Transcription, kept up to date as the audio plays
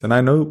And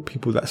I know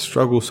people that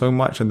struggle so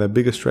much and their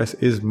biggest stress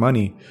is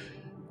money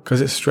because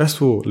it's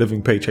stressful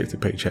living paycheck to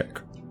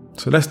paycheck.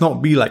 So let's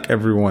not be like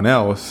everyone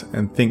else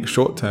and think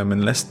short term,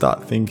 and let's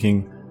start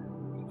thinking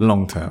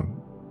long term,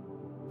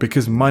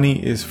 because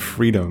money is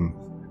freedom.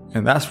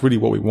 And that's really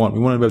what we want. We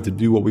want to be able to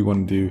do what we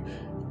want to do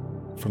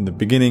from the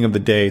beginning of the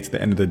day to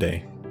the end of the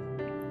day.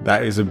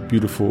 That is a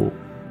beautiful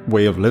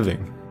way of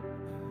living.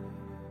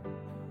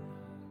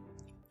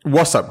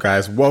 What's up,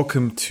 guys?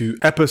 Welcome to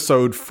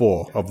episode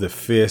 4 of the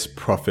Fierce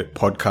Profit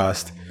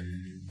Podcast.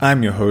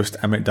 I'm your host,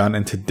 Amit Dunn,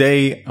 and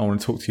today I want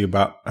to talk to you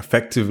about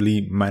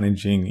effectively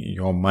managing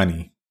your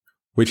money,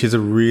 which is a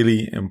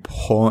really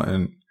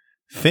important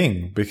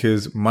thing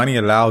because money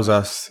allows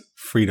us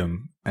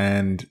freedom.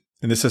 And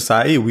in this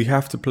society, we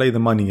have to play the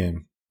money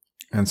game.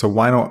 And so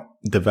why not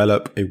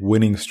develop a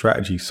winning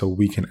strategy so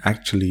we can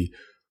actually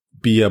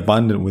be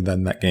abundant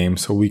within that game,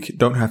 so we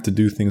don't have to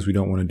do things we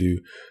don't want to do,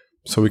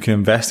 so we can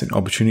invest in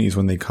opportunities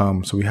when they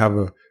come, so we have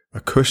a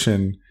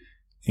cushion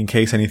in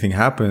case anything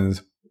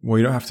happens where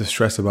you don't have to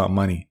stress about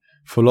money.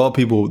 For a lot of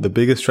people, the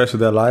biggest stress of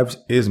their lives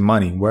is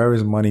money. Where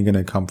is money going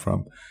to come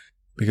from?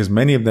 Because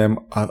many of them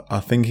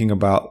are thinking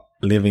about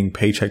living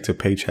paycheck to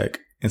paycheck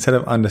instead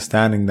of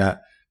understanding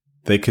that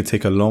they could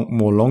take a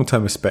more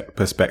long-term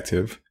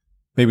perspective,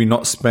 maybe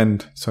not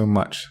spend so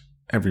much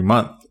every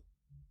month,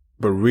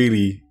 but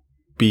really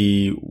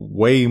be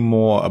way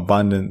more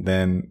abundant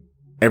than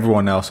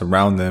everyone else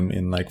around them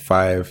in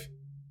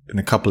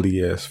a couple of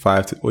years,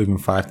 5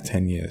 to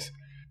 10 years.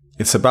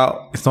 It's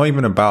not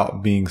even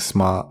about being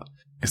smart.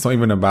 It's not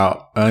even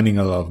about earning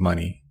a lot of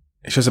money.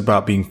 It's just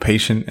about being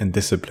patient and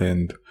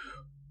disciplined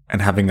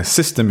and having a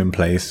system in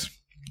place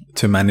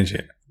to manage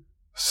it.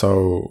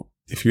 So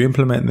if you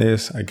implement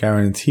this, I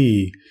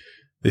guarantee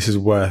this is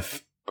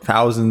worth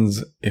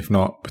thousands, if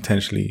not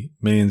potentially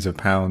millions of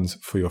pounds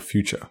for your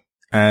future.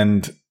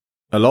 And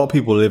a lot of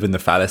people live in the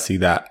fallacy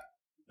that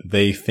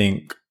they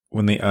think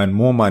when they earn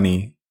more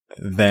money,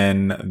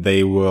 then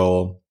they're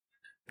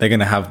going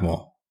to have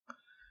more.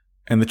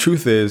 And the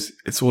truth is,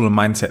 it's all a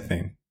mindset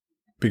thing,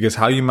 because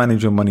how you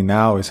manage your money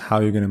now is how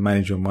you're going to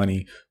manage your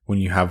money when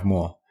you have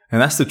more.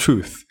 And that's the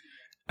truth.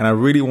 And I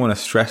really want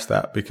to stress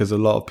that, because a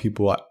lot of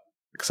people,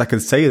 because I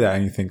could say that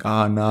and you think, no,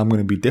 I'm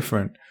going to be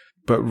different.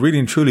 But really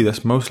and truly,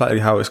 that's most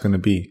likely how it's going to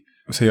be.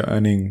 So you're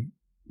earning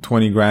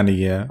 20 grand a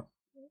year.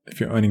 If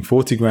you're earning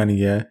 40 grand a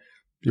year,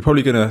 you're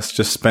probably going to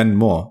just spend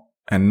more,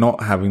 and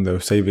not having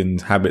those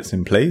savings habits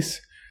in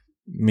place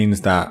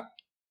means that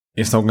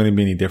it's not going to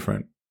be any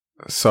different.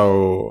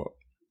 So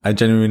I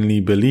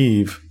genuinely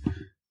believe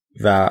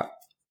that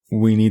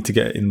we need to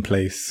get it in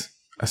place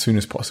as soon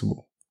as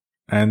possible.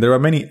 And there are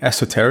many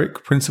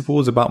esoteric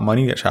principles about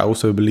money, which I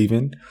also believe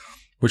in,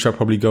 which I'll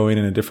probably go in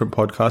a different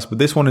podcast. But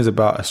this one is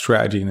about a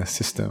strategy and a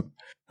system,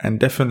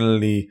 and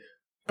definitely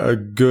a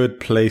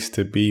good place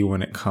to be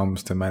when it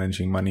comes to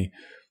managing money.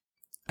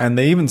 And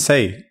they even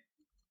say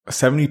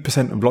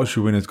 70% of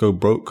lottery winners go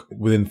broke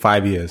within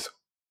 5 years.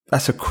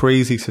 That's a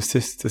crazy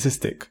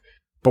statistic.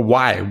 But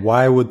why?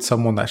 Why would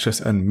someone that's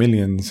just earned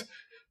millions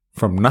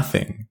from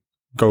nothing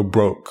go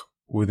broke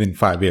within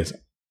 5 years?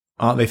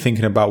 Aren't they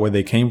thinking about where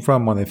they came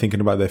from? Aren't they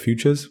thinking about their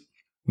futures?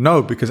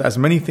 No, because as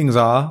many things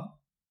are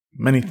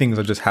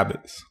just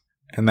habits.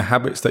 And the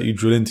habits that you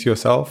drill into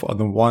yourself are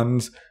the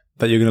ones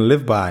that you're going to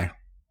live by.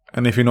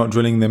 And if you're not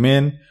drilling them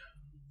in,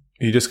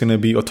 you're just going to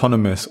be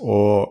autonomous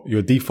or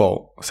your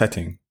default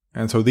setting.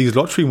 And so these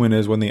lottery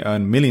winners, when they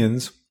earn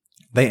millions,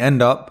 they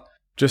end up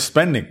just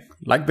spending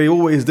like they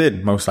always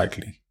did, most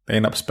likely. They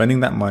end up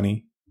spending that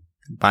money,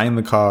 buying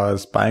the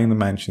cars, buying the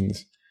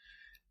mansions,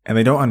 and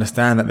they don't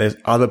understand that there's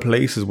other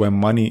places where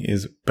money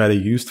is better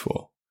used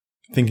for.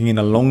 Thinking in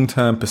a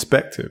long-term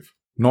perspective,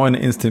 not in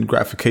an instant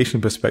gratification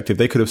perspective.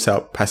 They could have set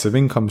up passive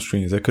income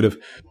streams. They could have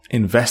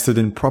invested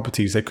in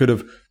properties. They could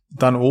have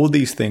done all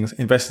these things,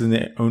 invested in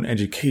their own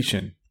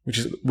education,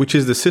 which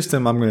is the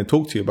system I'm going to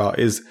talk to you about,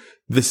 is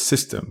this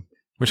system,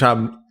 which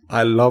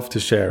I love to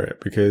share it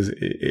because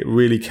it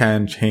really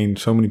can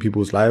change so many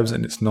people's lives,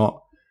 and it's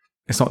not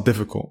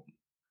difficult.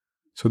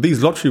 So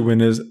these lottery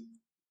winners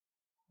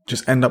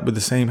just end up with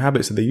the same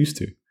habits that they used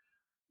to.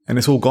 And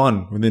it's all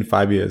gone within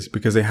 5 years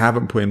because they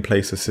haven't put in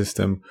place a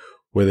system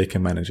where they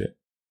can manage it.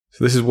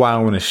 So this is why I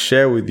want to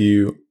share with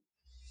you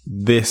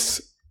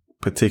this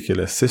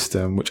particular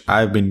system, which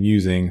I've been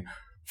using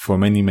for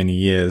many, many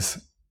years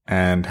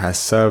and has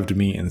served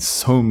me in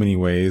so many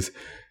ways,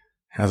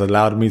 has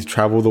allowed me to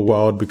travel the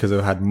world because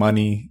I've had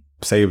money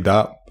saved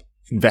up,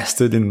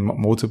 invested in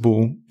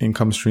multiple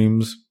income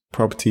streams,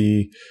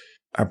 property.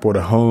 I bought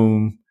a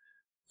home.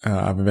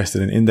 I've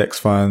invested in index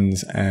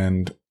funds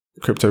and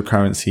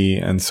cryptocurrency.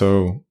 And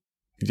so,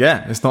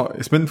 yeah, it's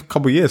been a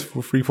couple of years,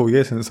 3-4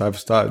 years since I've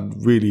started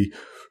really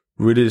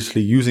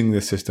religiously using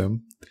this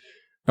system.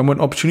 And when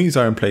opportunities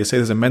are in place, say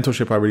there's a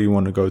mentorship I really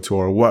want to go to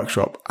or a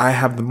workshop, I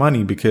have the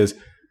money because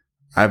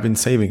I've been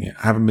saving it.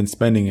 I haven't been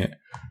spending it.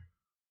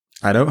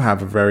 I don't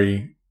have a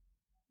very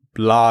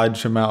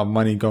large amount of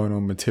money going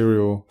on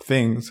material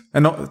things.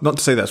 And not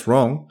to say that's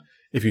wrong.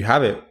 If you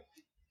have it,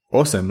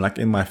 awesome. Like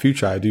in my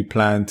future, I do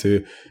plan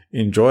to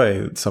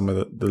enjoy some of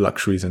the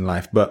luxuries in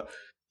life, but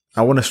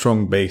I want a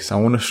strong base. I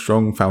want a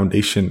strong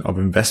foundation of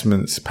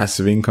investments,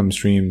 passive income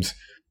streams,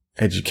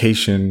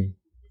 education,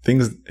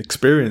 things,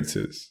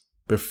 experiences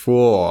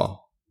before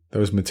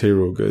those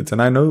material goods.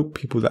 And I know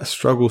people that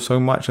struggle so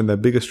much and their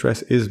biggest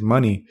stress is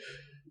money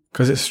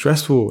because it's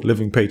stressful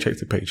living paycheck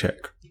to paycheck.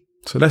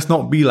 So let's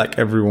not be like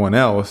everyone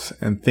else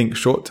and think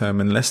short term,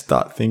 and let's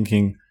start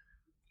thinking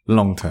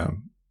long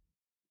term,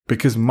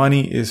 because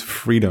money is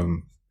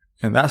freedom.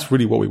 And that's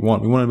really what we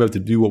want. We want to be able to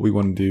do what we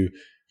want to do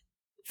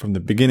from the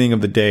beginning of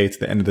the day to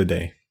the end of the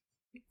day.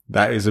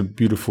 That is a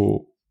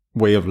beautiful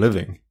way of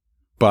living.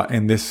 But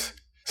in this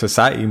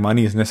society,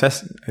 money is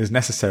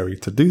necessary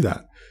to do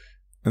that.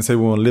 And so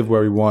we want to live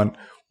where we want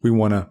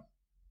to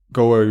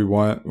go where we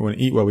want to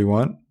eat where we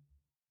want.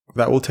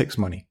 That all takes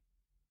money.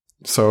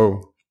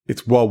 So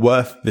it's well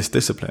worth this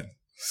discipline.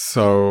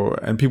 So,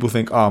 and people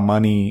think,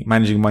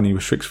 managing money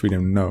restricts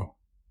freedom. No,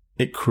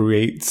 it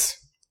creates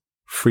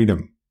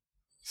freedom.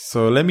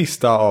 So let me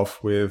start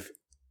off with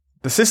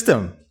the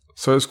system.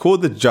 So it's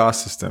called the JAR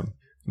system,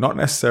 not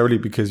necessarily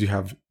because you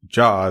have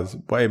jars,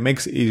 but it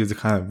makes it easier to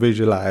kind of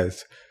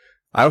visualize.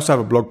 I also have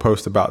a blog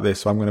post about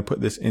this, so I'm going to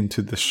put this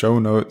into the show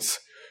notes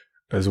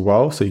as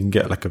well, so you can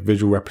get like a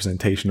visual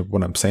representation of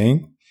what I'm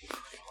saying.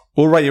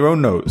 Or write your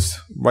own notes.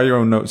 Write your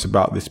own notes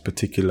about this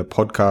particular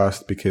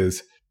podcast,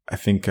 because I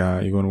think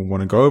you're going to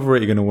want to go over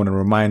it. You're going to want a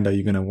reminder.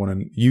 You're going to want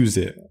to use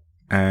it.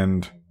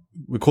 And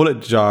we call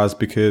it jars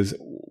because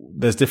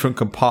there's different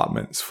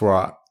compartments for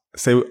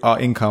our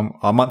income,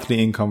 our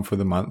monthly income for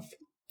the month.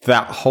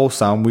 That whole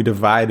sum, we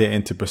divide it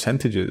into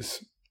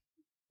percentages.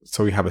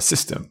 So we have a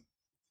system.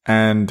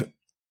 And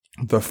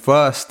the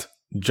first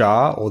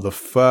jar, or the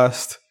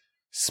first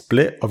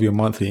split of your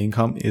monthly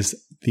income, is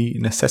the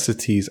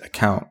necessities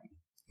account.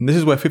 And this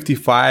is where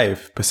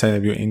 55%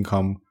 of your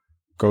income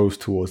goes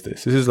towards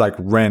this. This is like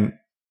rent,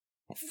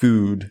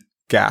 food,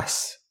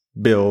 gas,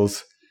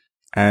 bills.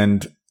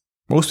 And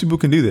most people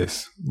can do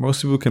this.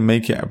 Most people can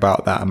make it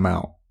about that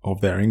amount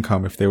of their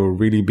income if they were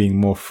really being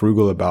more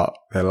frugal about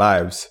their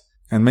lives.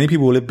 And many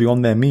people live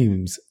beyond their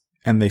means,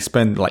 and they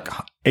spend like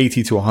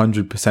 80 to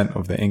 100%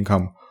 of their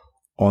income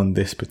on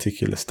this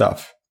particular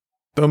stuff.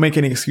 Don't make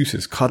any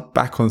excuses. Cut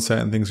back on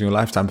certain things in your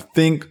lifetime.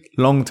 Think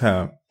long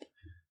term.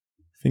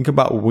 Think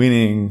about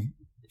winning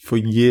for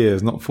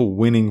years, not for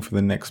winning for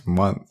the next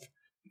month.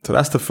 So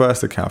that's the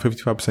first account.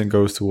 55%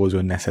 goes towards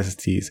your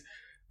necessities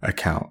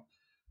account.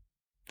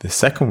 The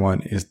second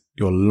one is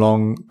your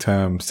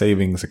long-term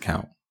savings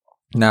account.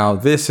 Now,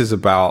 this is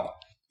about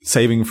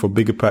saving for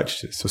bigger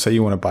purchases. So say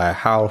you want to buy a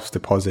house,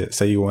 deposit.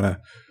 Say you want to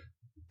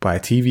buy a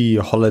TV,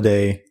 a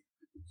holiday,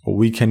 a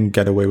weekend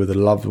getaway with a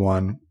loved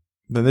one.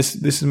 Then this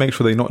is make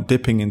sure that you're not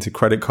dipping into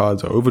credit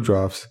cards or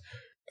overdrafts.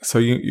 So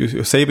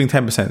you're saving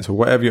 10%. So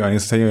whatever you're earning,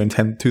 so say you're in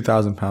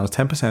 £2,000,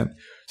 10%.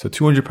 So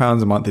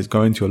 £200 a month is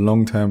going to a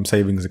long-term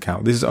savings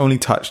account. This is only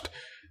touched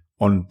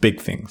on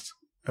big things.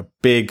 A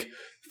big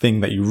thing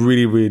that you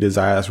really, really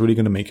desire that's really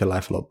going to make your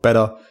life a lot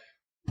better.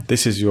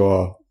 This is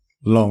your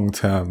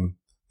long-term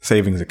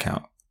savings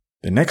account.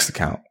 The next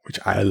account, which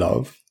I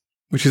love,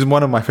 which is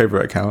one of my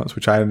favorite accounts,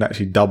 which I had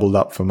actually doubled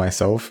up for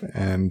myself,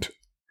 and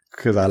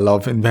because I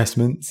love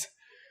investments,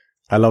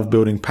 I love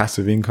building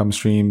passive income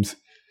streams.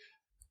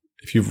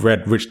 If you've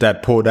read Rich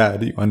Dad, Poor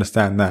Dad, you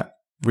understand that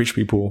rich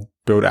people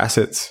build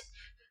assets.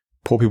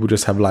 Poor people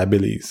just have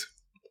liabilities.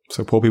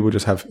 So poor people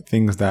just have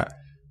things that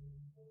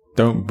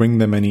don't bring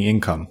them any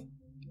income.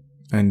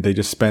 And they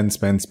just spend.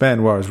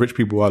 Whereas rich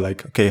people are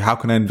like, okay, how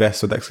can I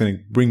invest so that's going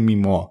to bring me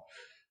more?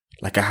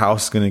 Like a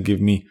house is going to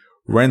give me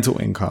rental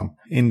income.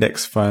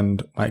 Index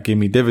fund might give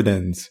me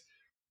dividends.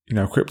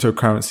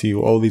 Cryptocurrency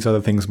or all these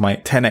other things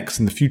might 10x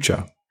in the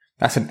future.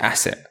 That's an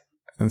asset.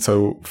 And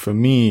so for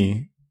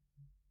me,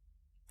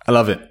 I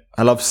love it.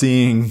 I love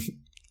seeing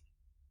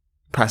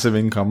passive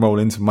income roll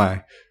into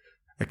my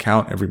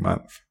account every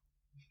month.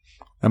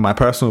 And my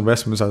personal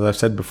investments, as I've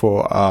said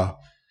before, are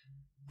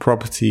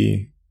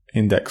property,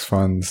 index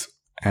funds,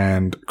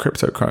 and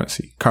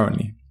cryptocurrency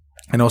currently.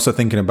 And also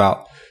thinking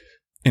about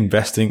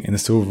investing in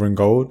silver and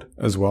gold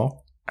as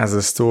well as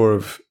a store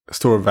of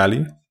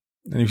value.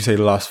 And if you say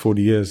the last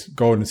 40 years,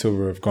 gold and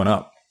silver have gone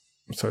up.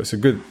 So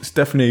it's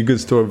definitely a good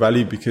store of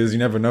value, because you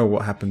never know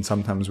what happens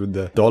sometimes with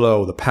the dollar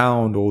or the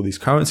pound or all these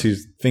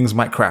currencies. Things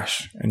might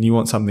crash and you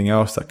want something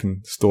else that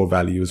can store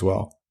value as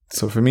well.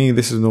 So for me,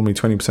 this is normally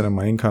 20% of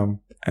my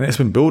income, and it's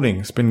been building.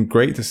 It's been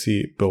great to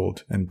see it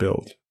build and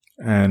build.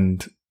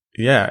 And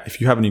yeah, if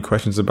you have any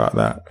questions about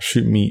that,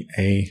 shoot me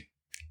a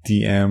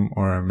DM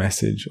or a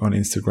message on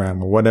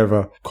Instagram or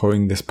whatever,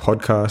 quoting this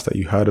podcast that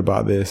you heard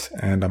about this,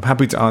 and I'm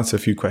happy to answer a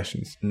few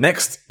questions.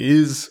 Next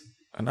is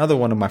another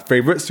one of my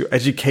favorites, your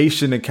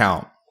education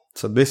account.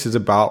 So this is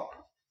about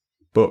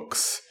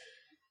books,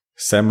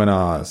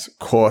 seminars,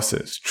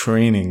 courses,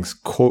 trainings,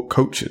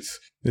 coaches.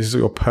 This is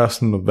your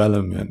personal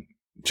development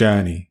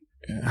journey.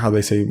 How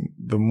they say,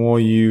 the more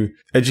you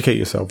educate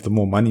yourself, the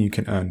more money you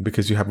can earn,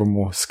 because you have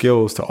more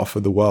skills to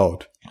offer the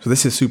world. So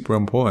this is super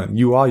important.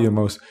 You are your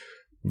most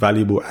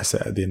valuable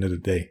asset at the end of the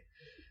day.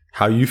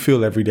 How you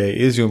feel every day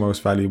is your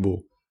most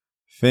valuable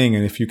thing.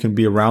 And if you can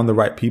be around the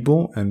right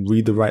people and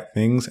read the right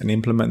things and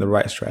implement the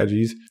right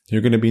strategies,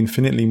 you're going to be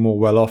infinitely more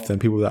well off than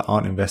people that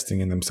aren't investing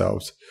in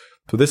themselves.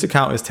 So this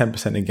account is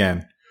 10%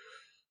 again.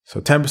 So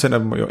 10%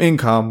 of your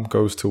income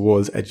goes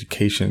towards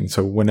education.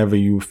 So whenever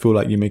you feel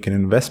like you make an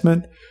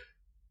investment,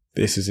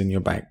 this is in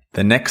your bank.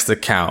 The next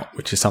account,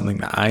 which is something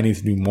that I need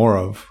to do more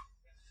of,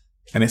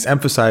 and it's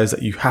emphasized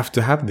that you have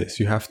to have this.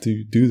 You have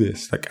to do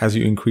this. Like as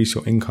you increase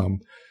your income,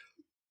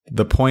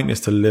 the point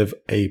is to live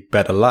a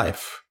better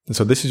life. And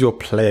so this is your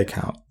play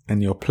account,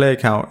 and your play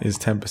account is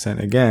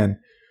 10% again.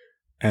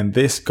 And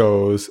this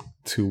goes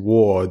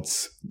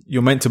towards,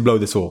 you're meant to blow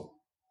this all.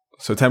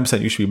 So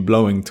 10% you should be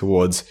blowing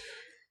towards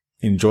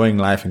enjoying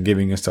life and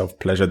giving yourself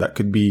pleasure. That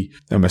could be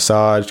a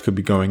massage, could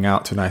be going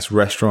out to nice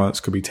restaurants,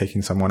 could be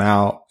taking someone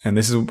out. And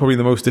this is probably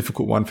the most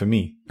difficult one for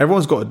me.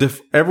 Everyone's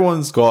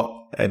got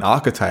an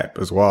archetype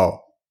as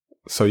well.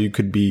 So you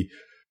could be,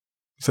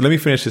 so let me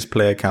finish this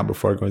play account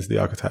before I go into the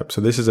archetype.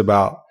 So this is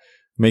about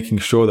making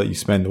sure that you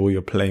spend all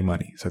your play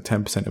money. So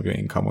 10% of your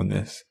income on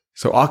this.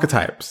 So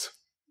archetypes.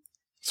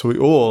 So we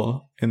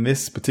all, in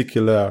this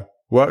particular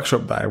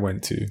workshop that I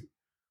went to,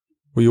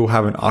 we all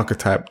have an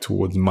archetype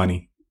towards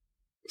money.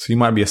 So you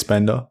might be a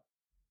spender,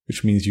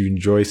 which means you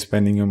enjoy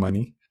spending your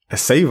money. A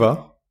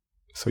saver,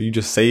 so you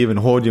just save and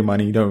hoard your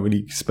money. You don't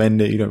really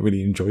spend it. You don't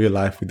really enjoy your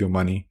life with your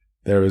money.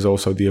 There is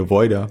also the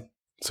avoider.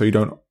 So you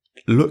don't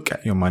look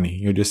at your money.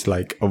 You're just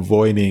like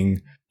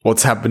avoiding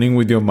what's happening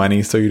with your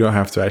money so you don't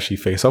have to actually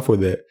face off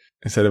with it.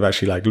 Instead of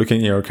actually like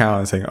looking at your account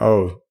and saying,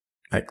 oh,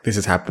 like this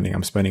is happening.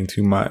 I'm spending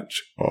too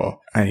much, or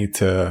I need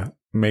to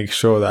make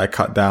sure that I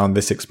cut down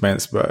this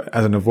expense. But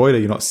as an avoider,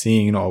 you're not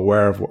seeing, you're not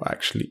aware of what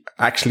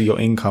actually your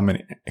income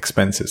and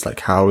expenses.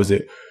 Like how is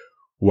it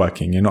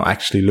working? You're not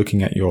actually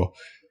looking at your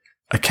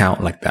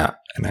account like that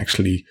and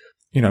actually,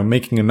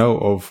 making a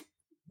note of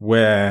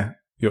where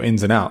your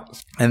ins and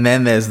outs. And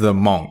then there's the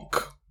monk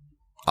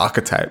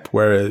archetype,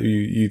 where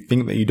you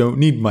think that you don't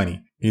need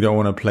money. You don't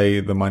want to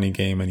play the money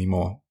game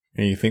anymore.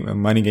 And you think the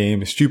money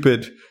game is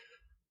stupid,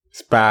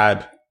 it's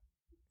bad,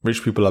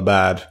 rich people are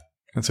bad.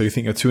 And so you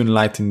think you're too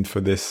enlightened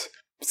for this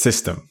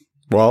system.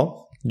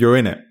 Well, you're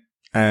in it.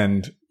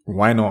 And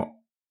why not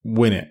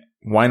win it?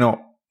 Why not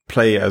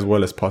play it as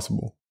well as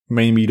possible?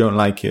 Maybe you don't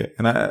like it.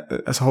 And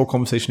that's a whole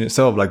conversation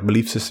itself. Like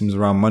belief systems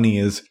around money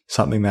is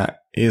something that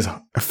is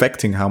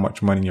affecting how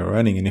much money you're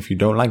earning. And if you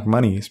don't like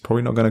money, it's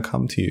probably not going to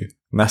come to you.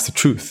 And that's the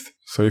truth.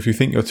 So if you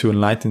think you're too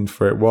enlightened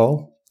for it,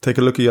 well, take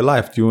a look at your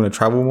life. Do you want to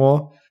travel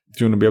more?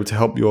 Do you want to be able to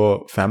help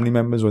your family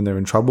members when they're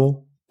in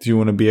trouble? Do you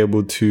want to be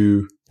able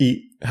to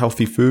eat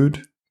healthy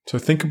food? So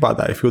think about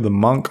that. If you're the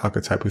monk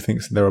archetype who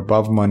thinks they're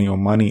above money or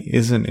money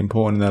isn't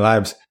important in their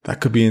lives, that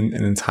could be an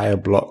entire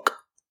block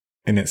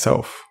in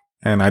itself.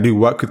 And I do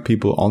work with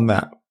people on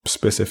that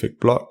specific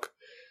block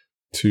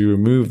to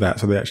remove that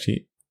so they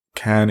actually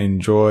can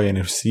enjoy and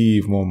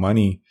receive more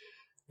money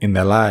in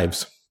their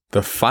lives.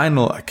 The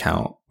final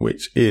account,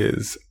 which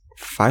is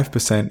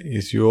 5%,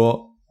 is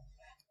your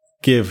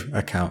give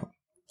account.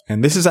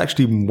 And this is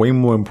actually way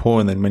more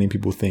important than many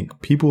people think.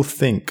 People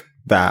think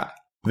that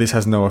this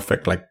has no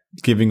effect, like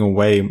giving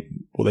away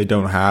what they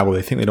don't have, or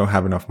they think they don't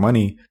have enough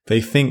money.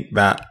 They think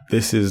that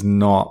this is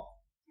not,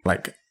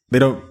 like, they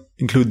don't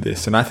include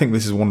this. And I think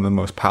this is one of the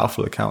most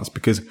powerful accounts,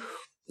 because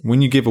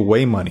when you give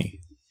away money,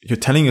 you're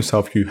telling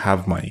yourself you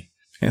have money.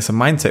 And it's a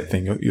mindset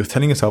thing. You're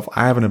telling yourself,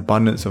 I have an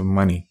abundance of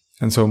money.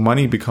 And so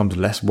money becomes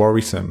less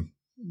worrisome.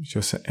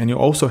 And you're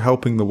also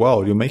helping the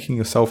world. You're making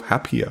yourself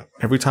happier.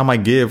 Every time I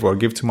give, or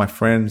give to my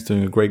friends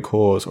doing a great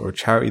cause or a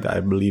charity that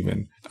I believe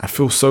in, I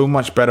feel so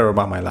much better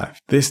about my life.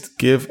 This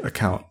give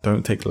account,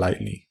 don't take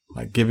lightly.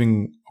 Like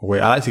giving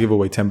away, I like to give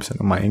away 10%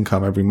 of my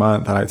income every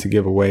month. I like to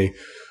give away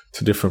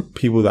to different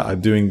people that are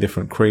doing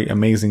different, great,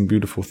 amazing,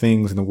 beautiful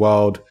things in the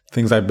world,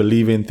 things I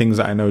believe in, things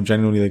that I know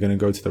genuinely they're going to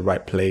go to the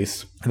right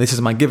place. And this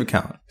is my give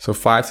account. So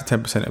 5 to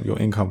 10% of your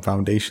income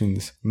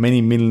foundations.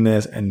 Many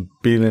millionaires and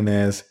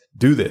billionaires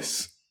do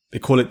this. They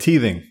call it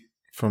teething,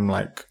 from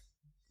like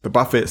the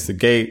Buffetts, the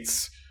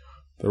Gates,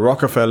 the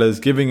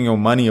Rockefellers, giving your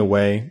money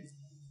away.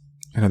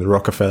 The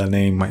Rockefeller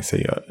name might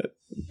say,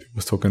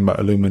 was talking about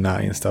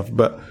Illuminati and stuff,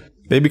 but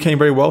they became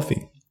very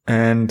wealthy,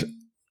 and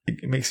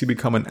it makes you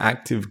become an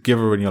active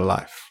giver in your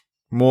life.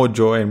 More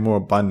joy and more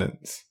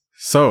abundance.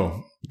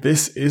 So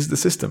this is the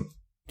system.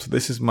 So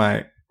this is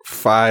my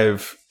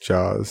 6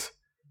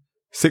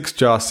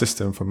 jar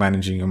system for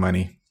managing your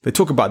money. They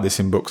talk about this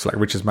in books like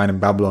Richest Man in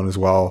Babylon as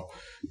well.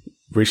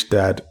 Rich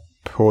Dad,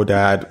 Poor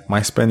Dad.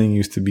 My spending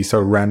used to be so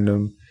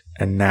random,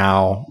 and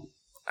now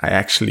I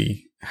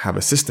actually have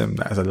a system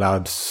that has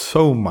allowed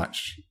so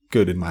much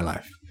good in my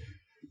life.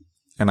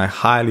 And I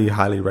highly,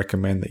 highly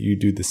recommend that you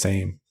do the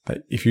same.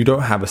 That if you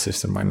don't have a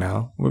system right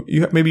now,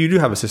 maybe you do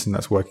have a system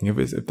that's working.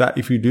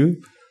 If you do,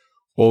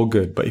 all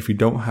good. But if you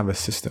don't have a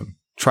system,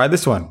 try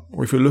this one.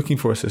 Or if you're looking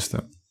for a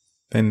system,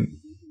 then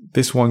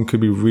this one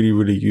could be really,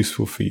 really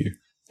useful for you.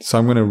 So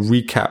I'm going to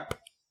recap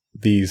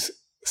these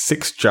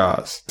 6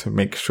 jars to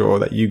make sure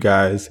that you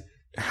guys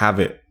have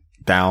it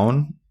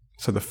down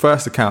So the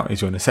first account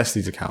is your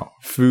necessities account.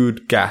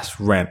 Food, gas,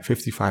 rent,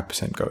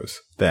 55% goes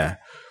there.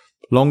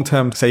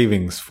 Long-term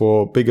savings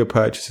for bigger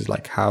purchases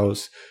like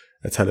house,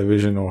 a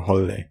television, or a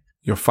holiday.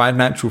 Your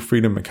financial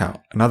freedom account,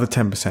 another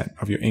 10%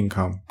 of your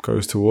income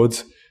goes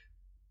towards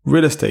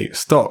real estate,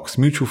 stocks,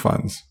 mutual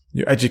funds.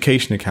 Your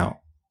education account,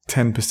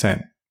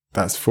 10%.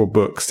 That's for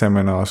books,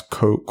 seminars,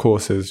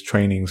 courses,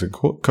 trainings, and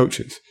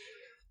coaches.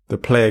 The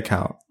play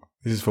account,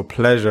 this is for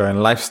pleasure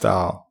and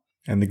lifestyle.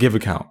 And the give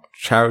account,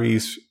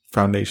 charities,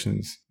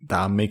 foundations that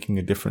are making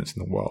a difference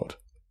in the world.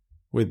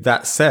 With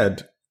that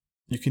said,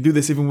 you can do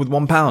this even with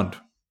 £1.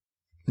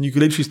 You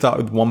could literally start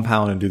with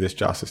 £1 and do this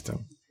jar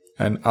system.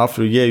 And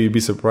after a year, you'd be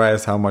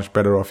surprised how much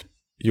better off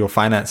your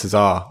finances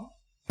are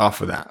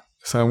after that.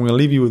 So I'm going to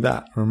leave you with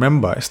that.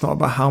 Remember, it's not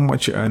about how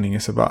much you're earning.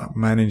 It's about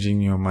managing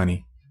your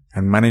money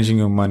and managing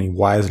your money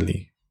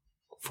wisely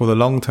for the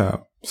long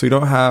term. So you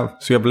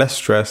have less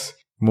stress,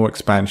 more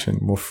expansion,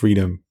 more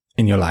freedom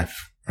in your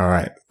life. All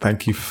right.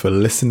 Thank you for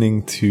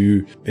listening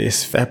to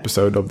this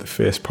episode of the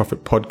Fierce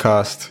Profit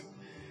Podcast.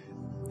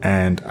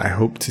 And I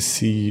hope to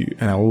see you,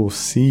 and I will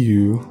see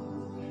you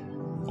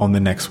on the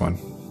next one.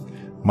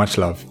 Much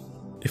love.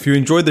 If you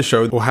enjoyed the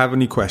show or have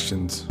any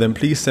questions, then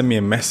please send me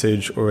a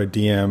message or a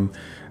DM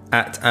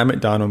at Amit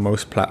Dan on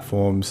most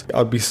platforms.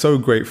 I'd be so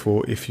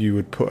grateful if you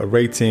would put a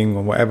rating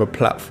on whatever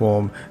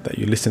platform that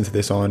you listen to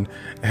this on.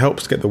 It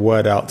helps get the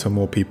word out to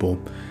more people.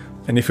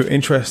 And if you're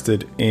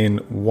interested in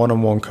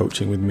one-on-one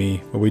coaching with me,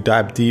 where we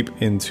dive deep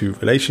into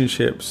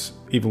relationships,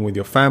 even with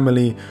your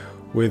family,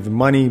 with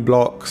money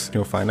blocks,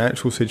 your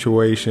financial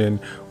situation,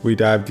 we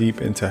dive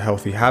deep into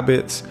healthy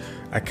habits,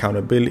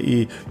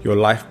 accountability, your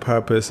life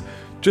purpose,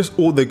 just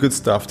all the good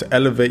stuff to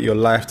elevate your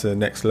life to the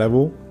next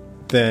level,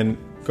 then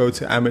go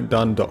to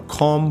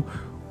amitdunn.com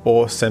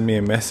or send me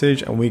a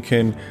message and we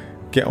can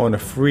get on a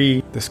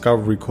free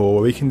discovery call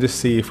where we can just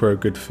see if we're a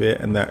good fit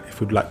and that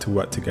if we'd like to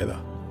work together.